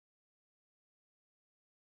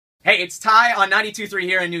Hey, it's Ty on 92.3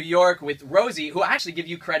 here in New York with Rosie, who I actually give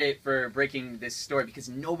you credit for breaking this story because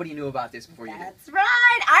nobody knew about this before you did. That's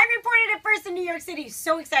right. I reported it first in New York City.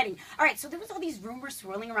 So exciting. All right, so there was all these rumors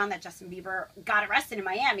swirling around that Justin Bieber got arrested in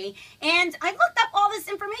Miami, and I looked up all this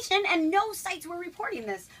information, and no sites were reporting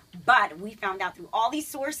this. But we found out through all these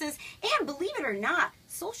sources, and believe it or not,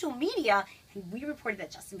 social media, and we reported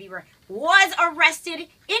that Justin Bieber was arrested,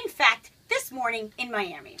 in fact, this morning in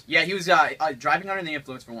Miami. Yeah, he was driving under the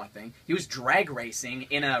influence for one thing. He was drag racing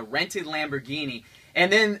in a rented Lamborghini.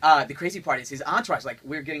 And then the crazy part is his entourage, like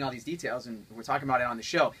we're getting all these details and we're talking about it on the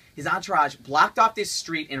show, his entourage blocked off this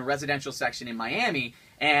street in a residential section in Miami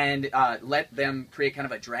and let them create kind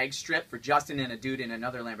of a drag strip for Justin and a dude in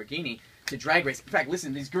another Lamborghini to drag race. In fact,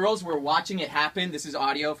 listen, these girls were watching it happen. This is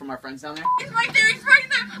audio from our friends down there. He's right there, he's right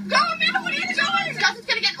there. Go, Amanda, what are you doing? Justin's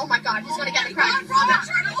gonna get, oh my God, he's gonna get me cracked.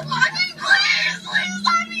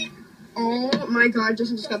 Oh my God,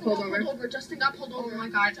 Justin just got pulled over. Justin got pulled over. Oh my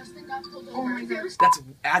God, Justin got pulled over. Oh my God. That's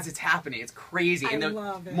as it's happening. It's crazy. I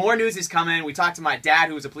love it. More news is coming. We talked to my dad,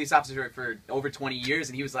 who was a police officer for over 20 years,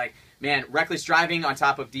 and he was like, man, reckless driving on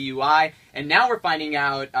top of DUI. And now we're finding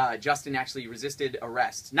out Justin actually resisted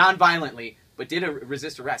arrest. Non-violently, but did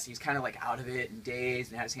resist arrest. He's kind of like out of it and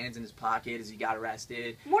dazed and had his hands in his pocket as he got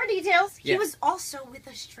arrested. More details. Yeah. He was also with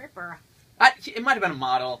a stripper. It might have been a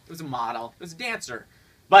model. It was a model. It was a dancer.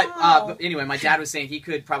 But anyway, my dad was saying he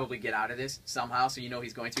could probably get out of this somehow, so you know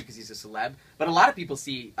he's going to because he's a celeb. But a lot of people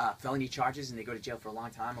see felony charges and they go to jail for a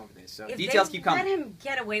long time over this. So If details they keep coming. let him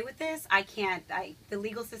get away with this, I can't. The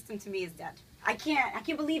legal system to me is dead. I can't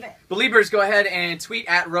believe it. Biebers, go ahead and tweet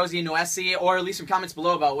at WNOW-FM or leave some comments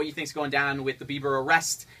below about what you think's going down with the Bieber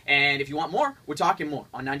arrest. And if you want more, we're talking more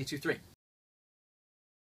on 92.3.